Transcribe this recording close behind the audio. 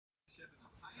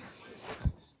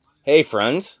Hey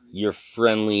friends, your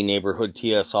friendly neighborhood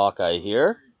TS Hawkeye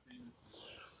here,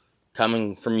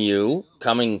 coming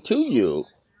to you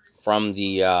from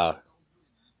the,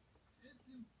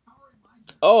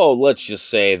 let's just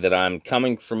say that I'm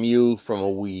coming from you from a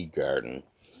weed garden,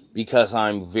 because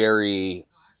I'm very,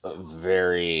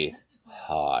 very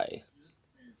high.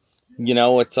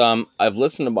 I've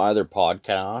listened to my other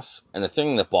podcasts, and the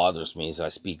thing that bothers me is I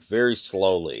speak very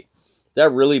slowly.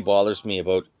 That really bothers me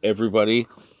about everybody,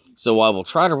 so I will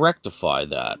try to rectify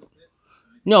that.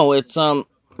 No, this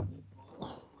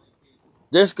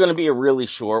is going to be a really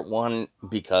short one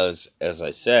because, as I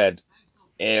said,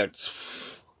 I'm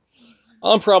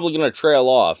probably going to trail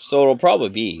off, so it'll probably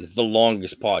be the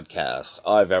longest podcast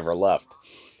I've ever left.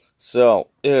 So,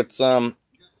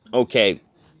 okay.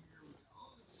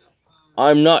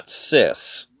 I'm not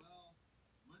cis.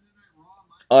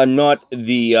 I'm not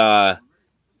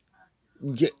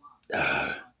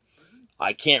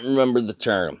I can't remember the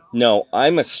term. No,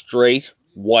 I'm a straight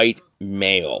white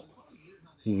male.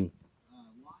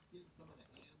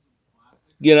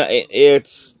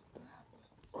 It's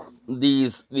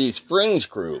these fringe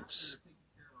groups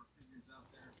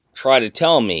try to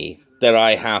tell me that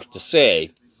I have to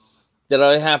say, that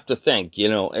I have to think,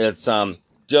 it's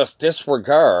just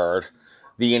disregard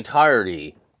the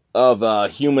entirety of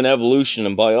human evolution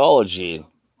and biology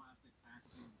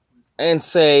and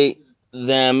say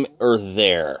them or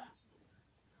there.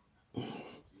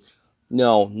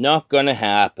 No, not gonna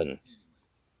happen.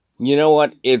 You know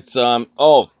what? It's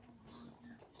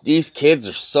these kids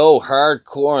are so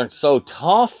hardcore and so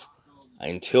tough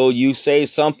until you say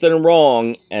something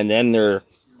wrong, and then they're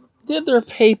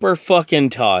paper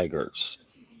fucking tigers.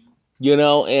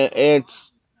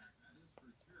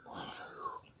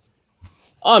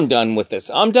 I'm done with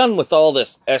this. I'm done with all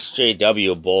this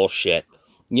SJW bullshit.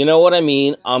 You know what I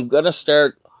mean? I'm gonna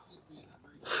start.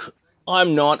 I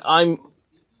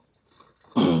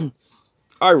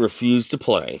refuse to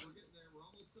play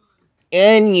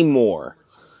anymore.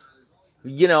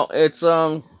 They hit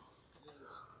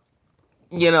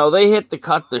the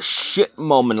cut the shit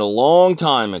moment a long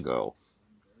time ago.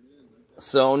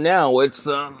 So now it's,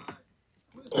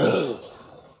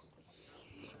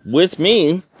 with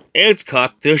me, it's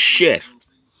cut the shit.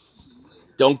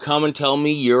 Don't come and tell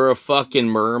me you're a fucking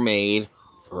mermaid,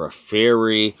 or a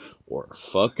fairy, or a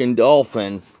fucking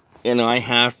dolphin, and I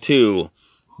have to,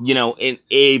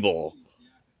 enable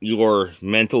your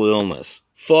mental illness.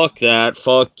 Fuck that,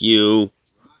 fuck you.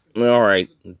 Alright,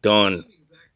 done.